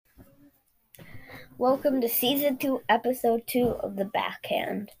Welcome to Season 2, Episode 2 of The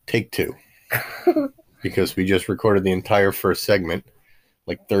Backhand. Take 2. Because we just recorded the entire first segment,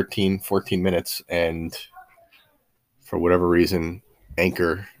 like 13, 14 minutes, and for whatever reason,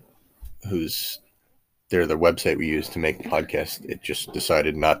 Anchor, they're the website we use to make the podcast, it just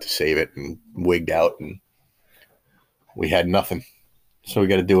decided not to save it and wigged out, and we had nothing. So we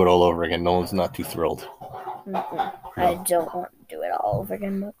got to do it all over again. Nolan's not too thrilled. I don't want to do it all over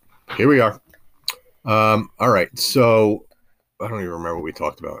again, but here we are. All right, so I don't even remember what we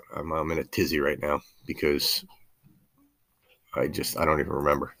talked about. I'm in a tizzy right now because I don't even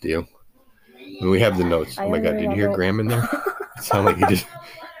remember. Do you? I mean, we have the notes. Oh my God, did you hear Graham in there? It sounded like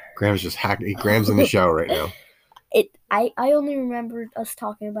Graham's just hacking. Graham's in the shower right now. I only remembered us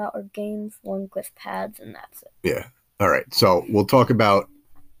talking about our games, one with pads, and that's it. Yeah. All right, so we'll talk about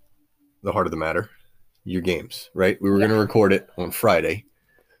the heart of the matter, your games, right? We were going to record it on Friday,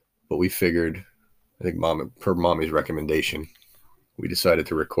 but we figured, I think per Mommy's recommendation, we decided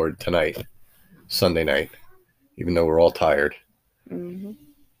to record tonight, Sunday night, even though we're all tired. Mm-hmm.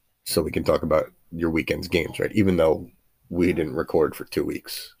 So we can talk about your weekend's games, right? Even though we didn't record for 2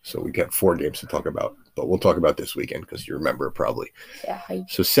 weeks. So we got 4 games to talk about. But we'll talk about this weekend because you remember it probably. Yeah.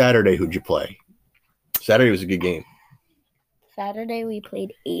 So Saturday, who'd you play? Saturday was a good game. Saturday we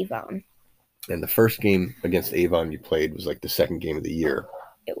played Avon. And the first game against Avon you played was like the second game of the year.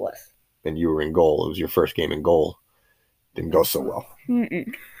 It was. And you were in goal. It was your first game in goal. Didn't go so well.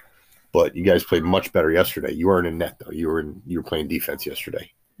 Mm-mm. But you guys played much better yesterday. You weren't in net though. You were playing defense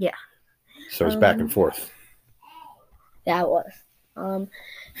yesterday. Yeah. So it was back and forth. That was.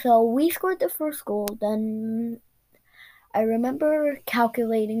 So we scored the first goal. Then I remember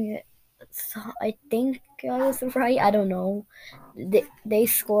calculating it. So I think I was right. I don't know. They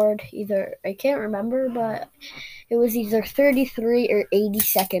scored either, I can't remember, but it was either 33 or 80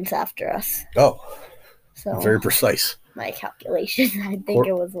 seconds after us. Oh, so very precise. My calculations, I think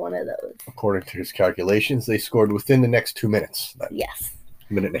it was one of those. According to his calculations, they scored within the next 2 minutes. Yes.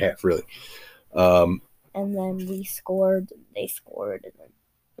 A minute and a half, really. And then we scored, they scored, and then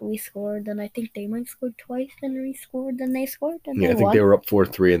we scored, and I think they might score twice, then we scored, then they scored, and I think they were up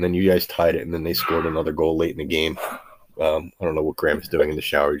 4-3, and then you guys tied it, and then they scored another goal late in the game. I don't know what Graham is doing in the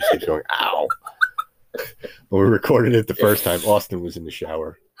shower. He just keeps going, ow. When we recorded it the first time, Austin was in the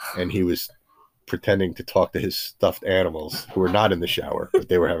shower, and he was pretending to talk to his stuffed animals who were not in the shower, but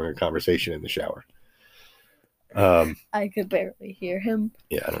they were having a conversation in the shower. I could barely hear him.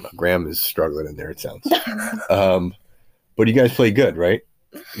 Yeah, I don't know. Graham is struggling in there, it sounds. But you guys play good, right?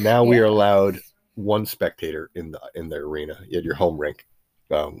 Now we are allowed one spectator in the arena at your home rink.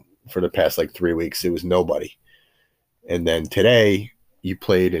 For the past 3 weeks, it was nobody. And then today you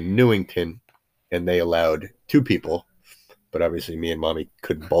played in Newington, and they allowed 2 people. But obviously me and Mommy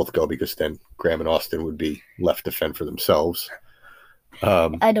couldn't both go because then Graham and Austin would be left to fend for themselves.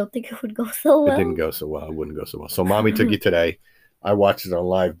 I don't think it would go so well. It didn't go so well. It wouldn't go so well. So Mommy took you today. I watched it on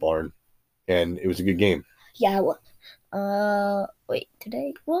Live Barn, and it was a good game. Yeah, it was. Wait,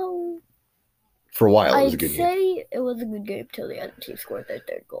 today? Well, for a while, it was a good game. I'd say it was a good game till the other team scored their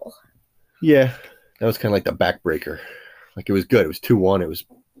third goal. Yeah, that was kind of like the backbreaker. It was good. It was 2-1. It was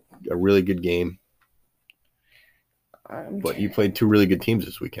a really good game. But you played 2 really good teams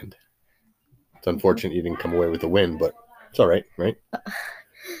this weekend. It's unfortunate you didn't come away with a win, but it's all right, right?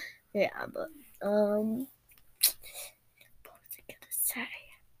 Yeah, but what was I gonna say?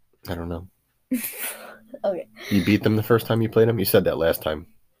 I don't know. Okay. You beat them the first time you played them? You said that last time.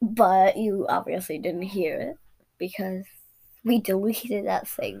 But you obviously didn't hear it because we deleted that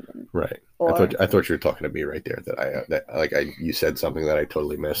segment. Right. I thought you were talking to me right there. You said something that I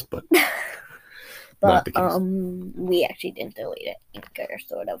totally missed, but. But we actually didn't delete it. Anchor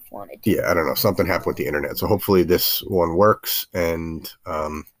sort of wanted to. Yeah, I don't know. Something happened with the internet. So hopefully this one works and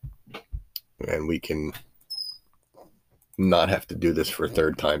we can not have to do this for a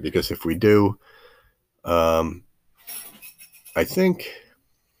third time, because if we do, I think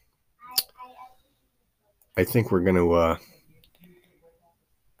we're going to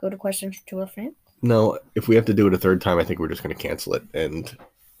go to questions to a friend. No, if we have to do it a third time, I think we're just going to cancel it, and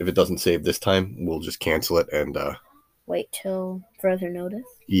if it doesn't save this time, we'll just cancel it and wait till further notice.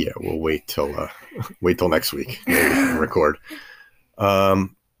 Yeah, we'll wait till next week maybe and record.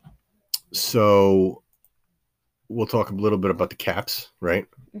 So we'll talk a little bit about the Caps, right?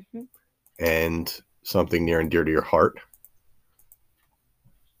 Mm-hmm. And something near and dear to your heart,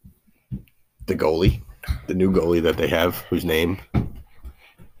 the goalie, the new goalie that they have, whose name?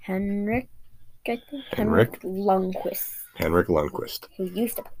 Henrik, I think. Henrik Lundqvist. Henrik Lundqvist. Who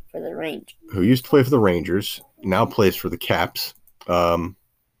used to play for the Rangers. Who used to play for the Rangers, now plays for the Caps. And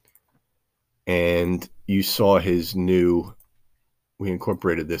and you saw his new. We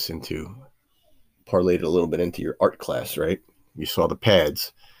incorporated this into, parlayed it a little bit into your art class, right? You saw the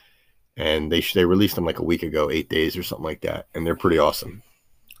pads, and they released them like a week ago, 8 days or something like that, and they're pretty awesome,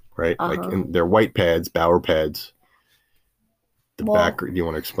 right? Like, and they're white pads, Bauer pads. The back. Do you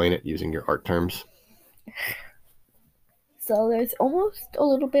want to explain it using your art terms? So there's almost a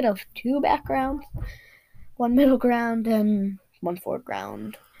little bit of two backgrounds, one middle ground and one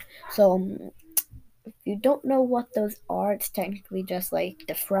foreground. So if you don't know what those are, it's technically just like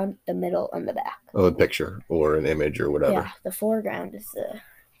the front, the middle, and the back. Oh, a picture or an image or whatever. Yeah, the foreground is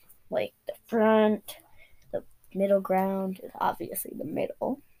like the front. The middle ground is obviously the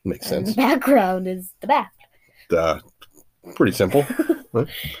middle. Makes sense. The background is the back. Pretty simple. Right?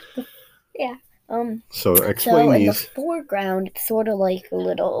 Yeah. So explain these. In the foreground, it's sort of like a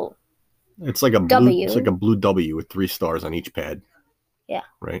little. It's like a W. It's like a blue W with 3 stars on each pad. Yeah.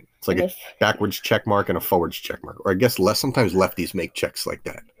 Right. It's like a backwards check mark and a forwards check mark, or I guess sometimes lefties make checks like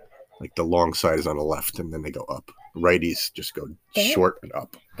that. Like the long side is on the left, and then they go up. Righties just go short and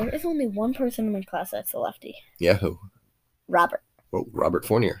up. There is only one person in my class that's a lefty. Yeah, who? Robert. Oh, Robert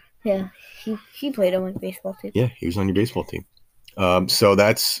Fournier. Yeah, he played on my baseball team. Yeah, he was on your baseball team. So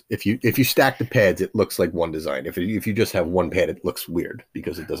that's if you stack the pads, it looks like one design. If you just have one pad, it looks weird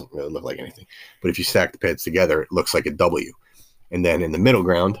because it doesn't really look like anything. But if you stack the pads together, it looks like a W. And then in the middle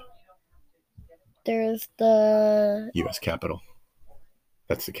ground, there's the U.S. Capitol.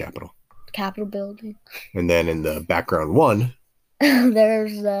 That's the Capitol. Capitol building. And then in the background one,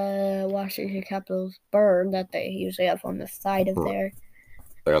 there's the Washington Capitals bird that they usually have on the side of their.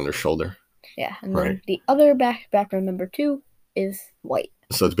 They're on their shoulder. Yeah, and then the other background number 2 is white.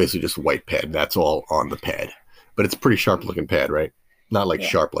 So it's basically just white pad. That's all on the pad, but it's a pretty sharp looking pad, right? Not like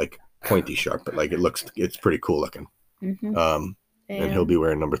sharp, like pointy sharp, but like it's pretty cool looking. Mm-hmm. And he'll be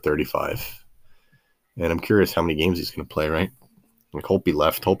wearing number 35. And I'm curious how many games he's going to play, right? Like Holtby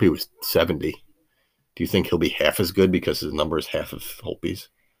left. Holtby was 70. Do you think he'll be half as good because his number is half of Holtby's?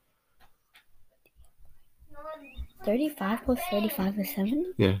 35 plus 35 is 70?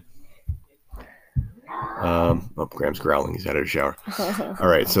 Yeah. Graham's growling. He's out of the shower. All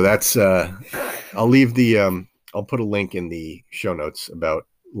right. So that's, I'll leave I'll put a link in the show notes about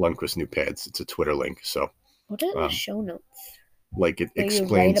Lundqvist's new pads. It's a Twitter link. So what are the show notes? Like it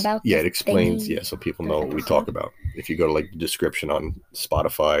explains. It explains. Yeah. So people know what we talk about. If you go to like the description on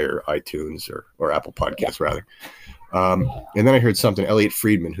Spotify or iTunes or Apple Podcasts rather. And then I heard something, Elliot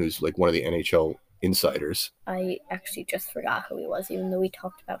Friedman, who's like one of the NHL insiders. I actually just forgot who he was, even though we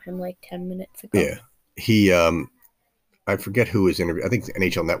talked about him like 10 minutes ago. Yeah. He, I forget who was interviewed. I think the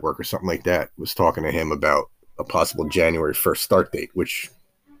NHL Network or something like that was talking to him about a possible January 1st start date, which,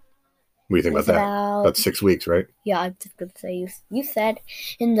 what do you think about that? About 6 weeks, right? Yeah, I was just going to say, you said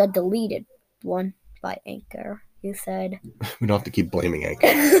in the deleted one by Anchor, you said. We don't have to keep blaming Anchor.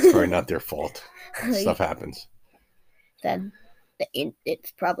 It's probably not their fault. Stuff happens. Then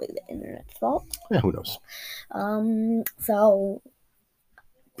it's probably the internet's fault. Yeah, who knows? So.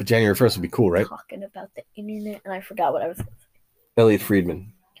 But January 1st would be cool, right? Talking about the internet, and I forgot what I was going to say. Elliot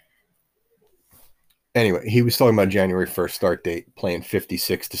Friedman. Anyway, he was talking about January 1st start date, playing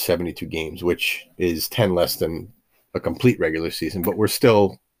 56 to 72 games, which is 10 less than a complete regular season, but we're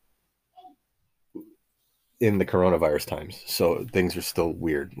still in the coronavirus times, so things are still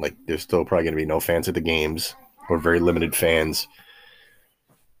weird. Like, there's still probably going to be no fans at the games or very limited fans.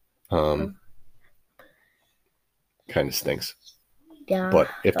 Kind of stinks. Yeah. But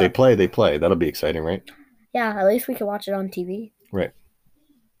if they play, they play. That'll be exciting, right? Yeah, at least we can watch it on TV. Right.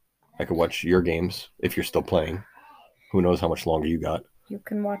 I could watch your games if you're still playing. Who knows how much longer you got? You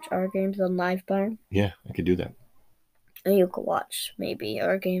can watch our games on Livebarn. Yeah, I could do that. And you could watch maybe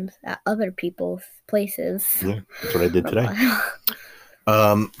our games at other people's places. Yeah, that's what I did today.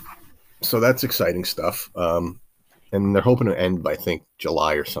 So that's exciting stuff. And they're hoping to end by, I think,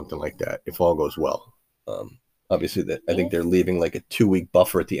 July or something like that, if all goes well. Obviously, I think they're leaving like a 2-week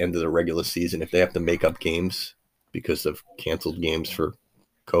buffer at the end of the regular season if they have to make up games because of canceled games for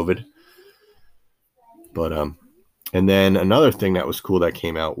COVID. But and then another thing that was cool that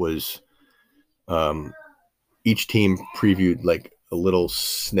came out was each team previewed like a little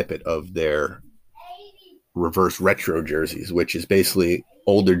snippet of their reverse retro jerseys, which is basically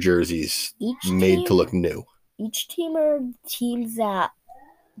older jerseys made to look new. Each team are teams that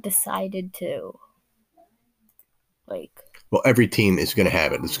decided to well, every team is going to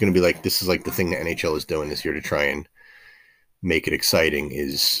have it. It's going to be like, this is like the thing that NHL is doing this year to try and make it exciting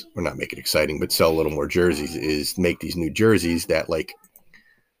or not make it exciting, but sell a little more jerseys, is make these new jerseys that like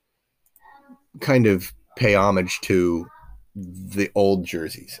kind of pay homage to the old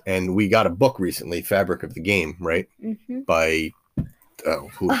jerseys. And we got a book recently, Fabric of the Game, right? Mm-hmm. By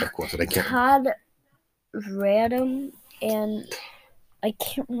who the heck was it? I can't. Todd Radom, and I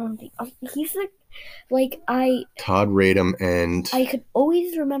can't remember he's Todd Radom, and I could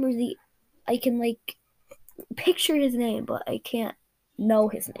always remember I can picture his name, but I can't know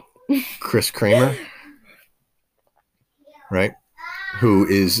his name. Chris Kramer, right? Who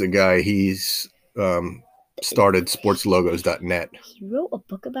is a guy, he's started sportslogos.net. He wrote a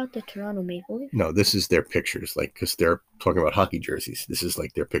book about the Toronto Maple Leafs? No, this is their pictures, because they're talking about hockey jerseys. This is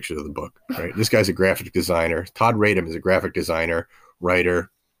their pictures of the book, right? This guy's a graphic designer. Todd Radom is a graphic designer, writer.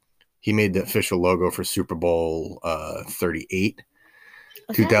 He made the official logo for Super Bowl 38.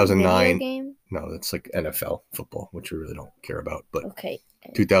 2009. Game? No, that's NFL football, which we really don't care about. But okay.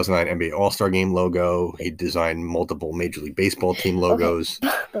 2009 NBA All-Star Game logo. He designed multiple Major League Baseball team logos.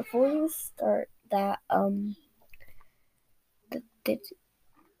 Okay. Before you start that,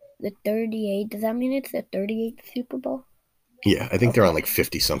 the 38, does that mean it's the 38th Super Bowl? Yeah, I think they're on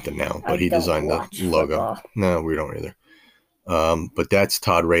 50 something now, but he designed the logo. Football. No, we don't either. But that's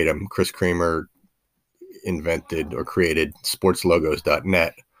Todd Radom. Chris Kramer invented or created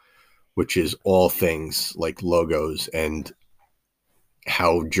sportslogos.net, which is all things like logos and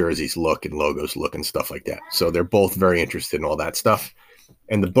how jerseys look and logos look and stuff like that. So they're both very interested in all that stuff.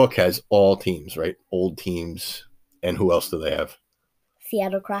 And the book has all teams, right? Old teams. And who else do they have?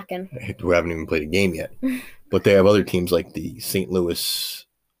 Seattle Kraken. Who haven't even played a game yet. But they have other teams like the St. Louis,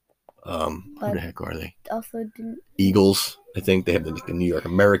 who the heck are they? Also Eagles, I think. They have the New York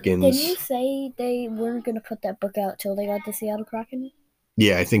Americans. Didn't you say they weren't going to put that book out till they got the Seattle Kraken?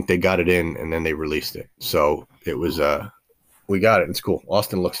 Yeah, I think they got it in and then they released it. So it was, we got it. It's cool.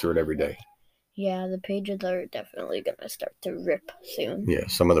 Austin looks through it every day. Yeah, the pages are definitely going to start to rip soon. Yeah,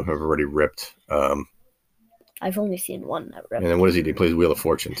 some of them have already ripped. I've only seen one that ripped. And then what does he do? He plays Wheel of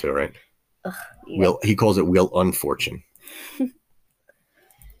Fortune too, right? Yeah. He calls it Wheel Unfortune.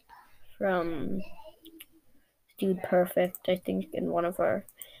 From Dude Perfect, I think in one of our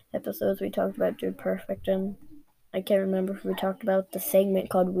episodes we talked about Dude Perfect, and I can't remember if we talked about the segment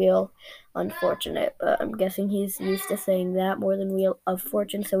called Wheel Unfortunate, but I'm guessing he's used to saying that more than Wheel of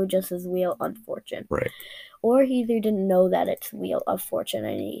Fortune, so he just says Wheel Unfortune. Right. Or he either didn't know that it's Wheel of Fortune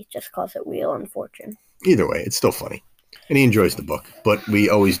and he just calls it Wheel Unfortune. Either way, it's still funny. And he enjoys the book, but we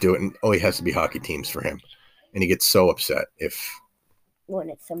always do it, and always has to be hockey teams for him. And he gets so upset when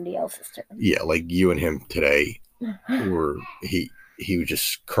it's somebody else's turn. Yeah, like you and him today, he was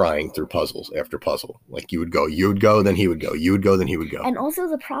just crying through puzzles after puzzle. Like you would go, then he would go, you would go, then he would go. And also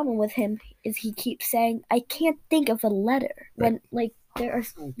the problem with him is he keeps saying, I can't think of a letter. When, there are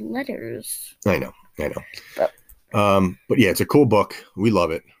letters. I know. But yeah, it's a cool book. We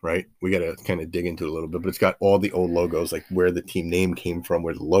love it, right? We got to kind of dig into it a little bit, but it's got all the old logos, like where the team name came from,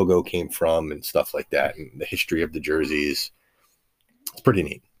 where the logo came from, and stuff like that, and the history of the jerseys. It's pretty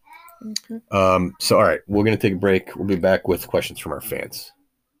neat. Mm-hmm. So, all right, we're going to take a break. We'll be back with questions from our fans.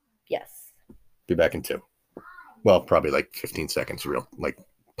 Yes. Be back in 2. Well, probably 15 seconds, real,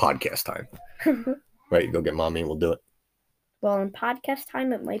 podcast time. Right, you go get mommy and we'll do it. Well, in podcast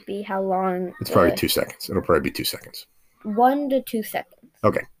time, it might be how long? It's probably 2 seconds. It'll probably be 2 seconds. 1 to 2 seconds.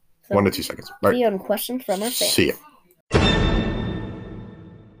 Okay. So 1 to 2 seconds. All right. See you on questions from our fans. See ya.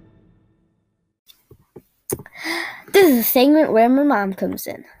 This is a segment where my mom comes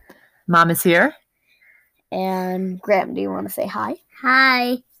in. Mom is here. And Graham, do you want to say hi?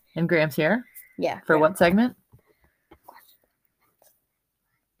 Hi. And Graham's here. Yeah. For Graham. What segment?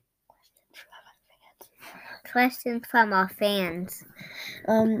 Questions from our fans.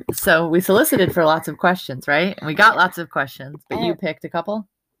 So we solicited for lots of questions, right? And we got lots of questions, but you picked a couple?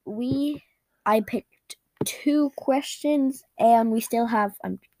 I picked 2 questions, and we still have,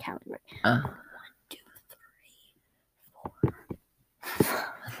 I'm counting right. 1, 2,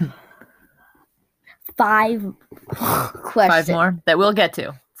 3, 4. 5 questions. 5 more that we'll get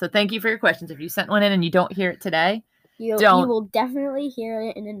to. So thank you for your questions. If you sent one in and you don't hear it today, you will definitely hear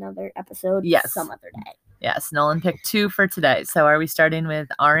it in another episode some other day. Yes, Nolan picked 2 for today. So are we starting with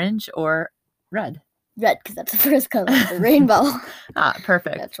orange or red? Red, because that's the first color of the rainbow.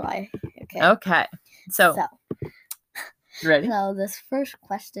 Perfect. That's why. Okay. So ready? So this first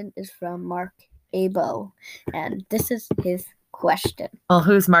question is from Mark Abo, and this is his question. Well,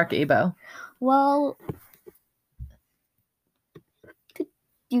 who's Mark Abo? Well, could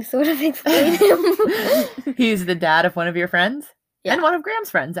you sort of explain him? He's the dad of one of your friends? Yeah. And one of Graham's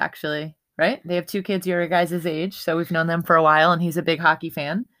friends, actually. Right? They have 2 kids your guys' age, so we've known them for a while, and he's a big hockey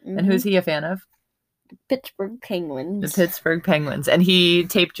fan. Mm-hmm. And who's he a fan of? Pittsburgh The Penguins. Pittsburgh Penguins. And he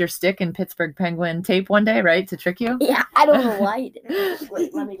taped your stick in Pittsburgh Penguin tape one day, right? To trick you? Yeah, I don't know why he did it.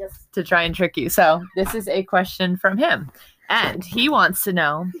 Wait, let me just. To try and trick you. So this is a question from him. And he wants to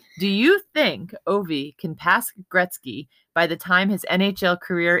know, do you think Ovi can pass Gretzky by the time his NHL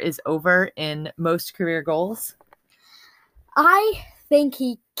career is over in most career goals? I think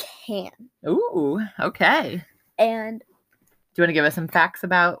he can. Ooh, okay. And Do you want to give us some facts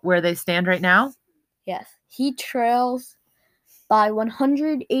about where they stand right now? yes, he trails by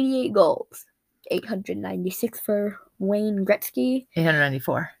 188 goals. 896 for Wayne Gretzky.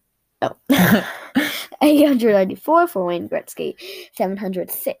 894. Oh. 894 for Wayne Gretzky.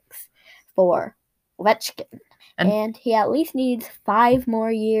 706 for Ovechkin. And he at least needs 5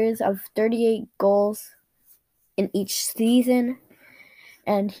 more years of 38 goals in each season.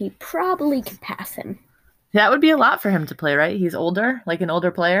 And he probably can pass him. That would be a lot for him to play, right? He's older, like an older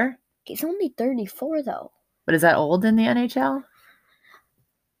player. He's only 34, though. But is that old in the NHL?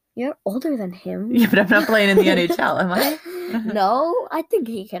 You're older than him. Yeah, but I'm not playing in the NHL, am I? No, I think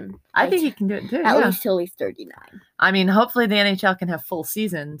he can. I think he can do it too. At Yeah. least till he's 39. I mean, hopefully the NHL can have full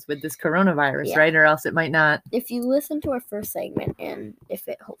seasons with this coronavirus, Yeah. right? Or else it might not. If you listen to our first segment and if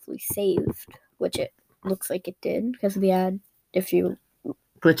it hopefully saved, which it looks like it did, because we had, if you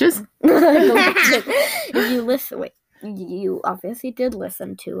Glitches? if you listen, wait, you obviously did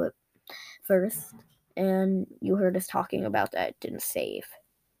listen to it first, and you heard us talking about that it didn't save.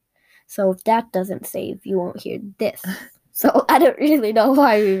 So if that doesn't save, you won't hear this. So I don't really know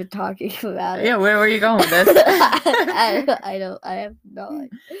why we were talking about it. Yeah, where were you going with this? I have no idea.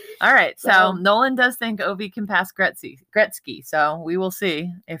 All right, so So- Nolan does think Ovi can pass Gretzky. So we will see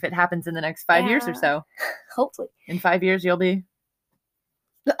if it happens in the next 5 years or Yeah. so. Hopefully. In 5 years, you'll be.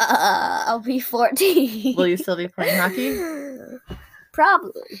 I'll be 14. Will you still be playing hockey?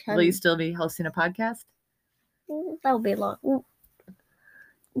 Probably. Will you still be hosting a podcast? That would be long.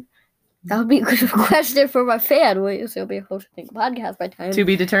 That would be a good question for my fan. Will you still be hosting a podcast by time? To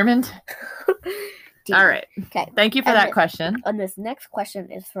be determined. All right. Okay. Thank you for And that then- question. And this next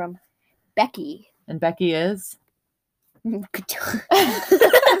question is from Becky. And Becky is.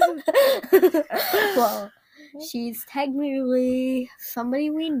 Well, she's technically somebody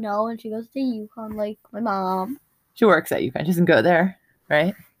we know, and she goes to UConn like my mom. She works at UConn. She doesn't go there,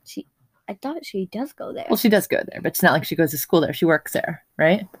 right? I thought she does go there. Well, she does go there, but it's not like she goes to school there. She works there,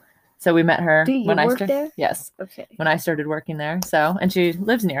 right? So we met her Do you when I work started. there? Yes, Okay. when I started working there. So, and she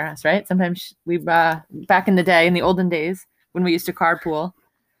lives near us, right? Sometimes we back in the day, in the olden days, when we used to carpool,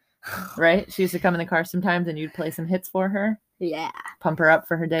 right? She used to come in the car sometimes, and you'd play some hits for her, Yeah. pump her up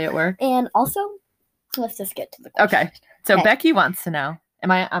for her day at work. And also, let's just get to the question. Okay. So Okay. Becky wants to know.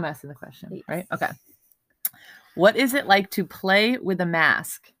 I'm asking the question, Yes. right? Okay. What is it like to play with a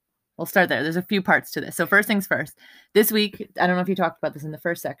mask? We'll start there. There's a few parts to this. So first things first. This week, I don't know if you talked about this in the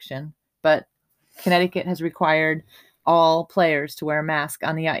first section, but Connecticut has required all players to wear a mask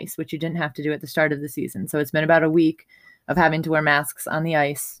on the ice, which you didn't have to do at the start of the season. So it's been about a week of having to wear masks on the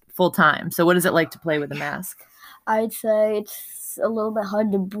ice full time. So what is it like to play with a mask? I'd say it's a little bit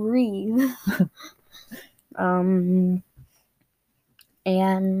hard to breathe.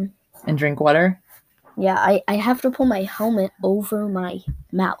 And And drink water? yeah, I have to pull my helmet over my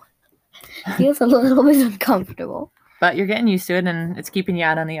mouth. Feels a little bit uncomfortable. But you're getting used to it and it's keeping you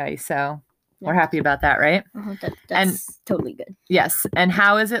out on the ice. So we're happy about that, right? That's totally good. Yes. And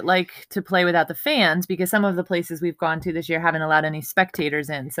how is it like to play without the fans? Because some of the places we've gone to this year haven't allowed any spectators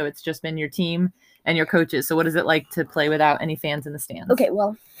in. So it's just been your team and your coaches. So what is it like to play without any fans in the stands? Okay,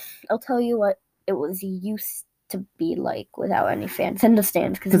 well, I'll tell you what it was used to be like without any fans in the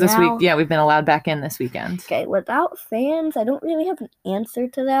stands. Because this now, week, yeah, we've been allowed back in this weekend. Okay, without fans, I don't really have an answer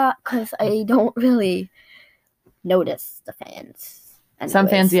to that because I don't really notice the fans. Some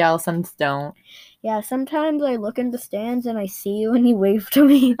fans anyways. yell, some don't. Yeah, sometimes I look in the stands and I see you and you wave to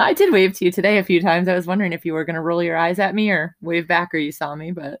me. I did wave to you today a few times. I was wondering if you were going to roll your eyes at me or wave back or you saw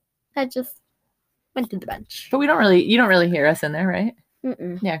me, but I just went to the bench. you don't really hear us in there, right?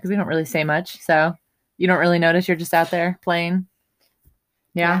 Mm-mm. Yeah, because we don't really say much. So you don't really notice. You're just out there playing.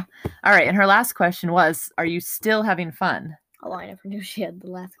 Yeah. All right. And her last question was, are you still having fun? Oh, I never knew she had the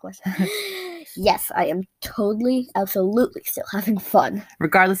last question. Yes, I am totally, absolutely still having fun.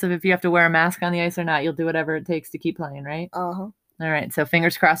 Regardless of if you have to wear a mask on the ice or not, you'll do whatever it takes to keep playing, right? Uh-huh. All right. So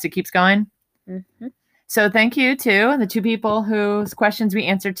fingers crossed it keeps going. Mm-hmm. So thank you to the two people whose questions we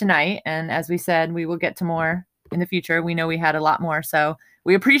answered tonight. And as we said, we will get to more in the future. We know we had a lot more. So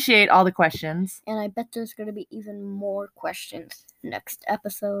we appreciate all the questions. And I bet there's going to be even more questions next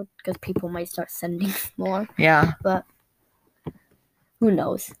episode because people might start sending more. Yeah. But who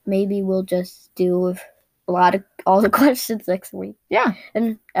knows? Maybe we'll just do all the questions next week, Yeah.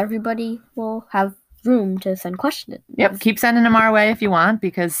 and everybody will have room to send questions. Yep. Keep sending them our way if you want,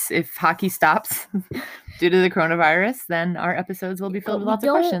 because if hockey stops due to the coronavirus, then our episodes will be filled with lots of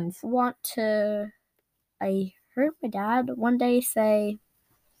questions. Want to? I heard my dad one day say,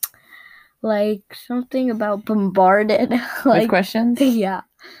 like, something about bombarded, With like questions? yeah,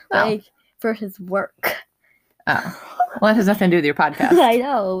 Oh. like for his work. Oh. Well, that has nothing to do with your podcast, I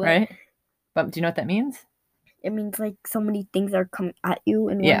know, but right? But do you know what that means? it means like so many things are coming at you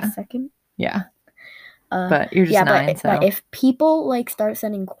in Yeah. 1 second. Yeah. Uh, But you're just yeah, 9, so. but if people like start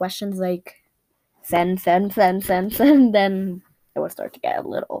sending questions like send, then it will start to get a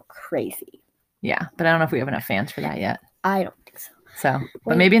little crazy. Yeah, but I don't know if we have enough fans for that yet. I don't think so. So,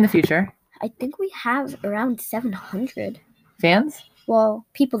 but Wait. maybe in the future. I think we have around 700. Fans? Well,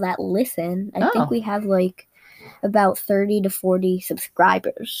 people that listen. I Oh. think we have like about 30 to 40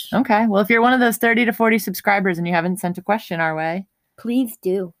 subscribers. Okay. Well, if you're one of those 30 to 40 subscribers and you haven't sent a question our way, Please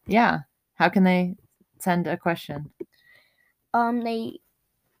do. yeah. How can they send a question? They.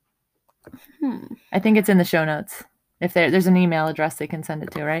 I think it's in the show notes. If there's an email address they can send it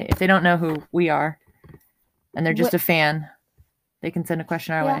to, right? If they don't know who we are and they're just What- a fan, they can send a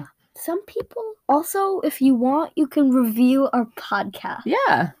question our way. Some people also, if you want, you can review our podcast.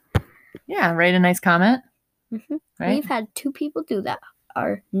 Yeah. Yeah. Write a nice comment, Mhm. right? We've had 2 people do that.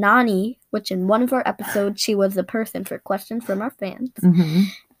 Our Nani, which in one of our episodes, she was the person for questions from our fans. hmm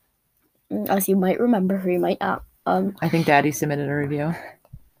As you might remember, or you might not. I think Daddy submitted a review.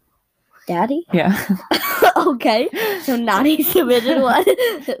 Daddy? Yeah. Okay. So Nani submitted one.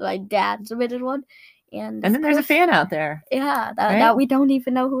 My dad submitted one. And And then there's a fan out there, Yeah, Right? that we don't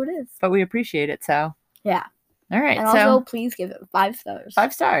even know who it is. but we appreciate it. So, Yeah. all right. And So, also, please give it 5 stars.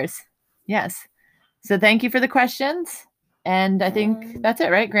 5 stars. Yes. So, thank you for the questions. And I think that's it,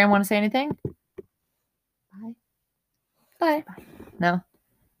 right? Graham, want to say anything? Bye. No?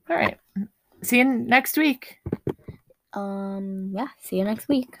 All right. See you next week. Yeah. See you next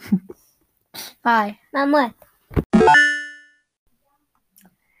week. Bye. Mama.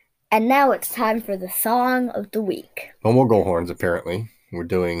 And now it's time for the song of the week. No more go horns, apparently. We're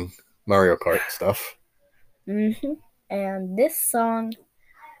doing Mario Kart stuff. And this song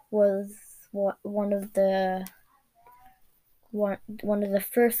was one of the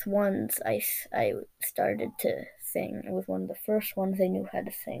first ones I started to sing. It was one of the first ones I knew how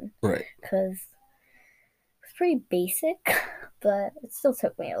to sing Right. because it was pretty basic, but it still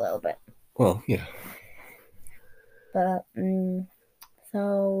took me a little bit. Well, yeah. But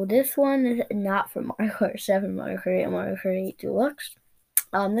so this one is not for Mario Kart 7, Mario Kart 8, and Mario Kart 8 Deluxe.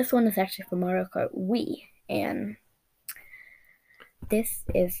 This one is actually for Mario Kart Wii, and this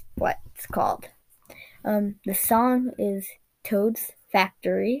is what it's called. The song is Toad's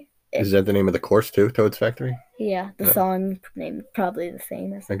Factory. Is that the name of the course too? Toad's Factory? Yeah, the Yeah. song name probably the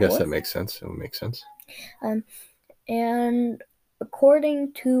same as the I guess course. that makes sense. It would make sense. And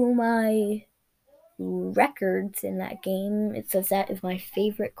according to my records in that game, it says that is my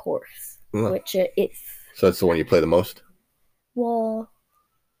favorite course, Oh. which it is. So that's the one you play the most? Well,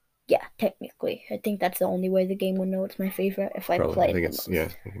 yeah, technically. I think that's the only way the game would know it's my favorite if I Probably. play I think it. it's, yeah, I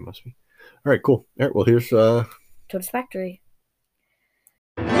think it must be. All right, cool. All right, well, here's Toad's Factory.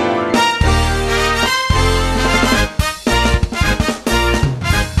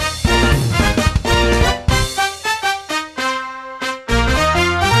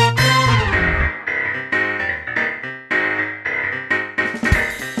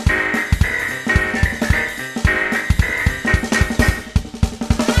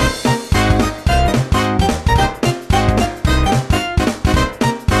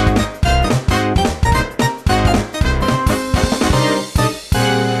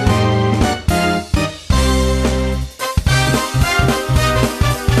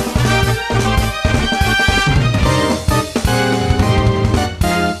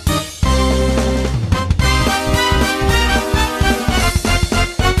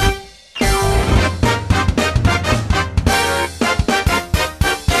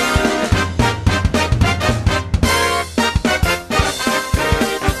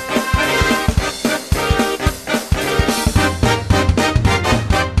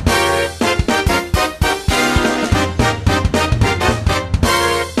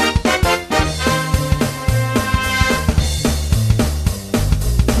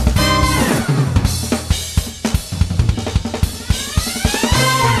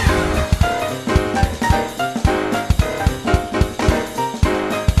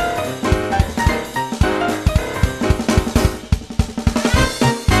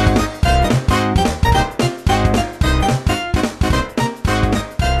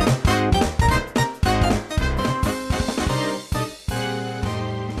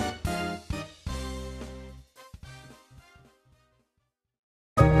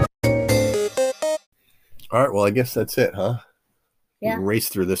 All right. Well, I guess that's it, huh? Yeah. We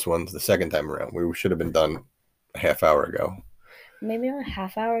raced through this one the second time around. We should have been done a half hour ago. Maybe not a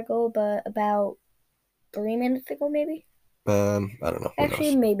half hour ago, but about 3 minutes ago, maybe. I don't know. Who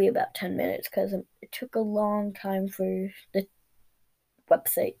Actually, knows? maybe about 10 minutes because it took a long time for the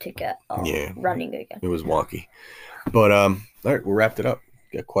website to get Yeah. running again. It was wonky. But all right, we wrapped it up.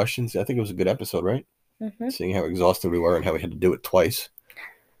 Got questions? I think it was a good episode, right? Mm-hmm. Seeing how exhausted we were and how we had to do it twice.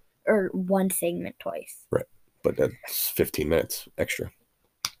 Or one segment twice. Right. But that's 15 minutes extra.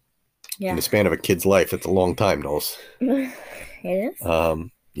 Yeah. In the span of a kid's life, that's a long time, Knowles. It is?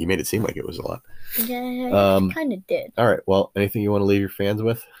 You made it seem like it was a lot. Yeah, I kind of did. All right. Well, anything you want to leave your fans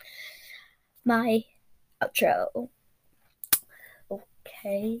with? My outro.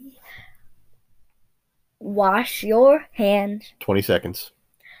 Okay. Wash your hands. 20 seconds.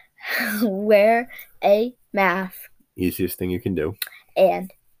 Wear a mask. Easiest thing you can do.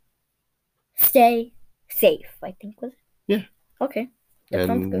 And stay safe, I think was it? Yeah. Okay. That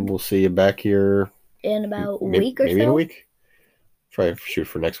sounds And good. we'll see you back here In about a maybe, week or so. maybe in a week. Try to shoot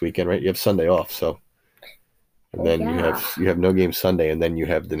for next weekend, right? You have Sunday off, so. And then you have no game Sunday, and then you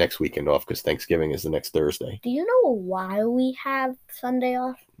have the next weekend off because Thanksgiving is the next Thursday. Do you know why we have Sunday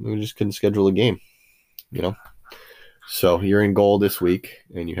off? We just couldn't schedule a game, you know. So you're in goal this week,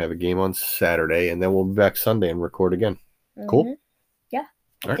 and you have a game on Saturday, and then we'll be back Sunday and record again. Cool? Mhm. Yeah. I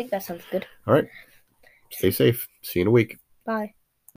All right. think that sounds good. All right. Stay safe. See you in a week. Bye.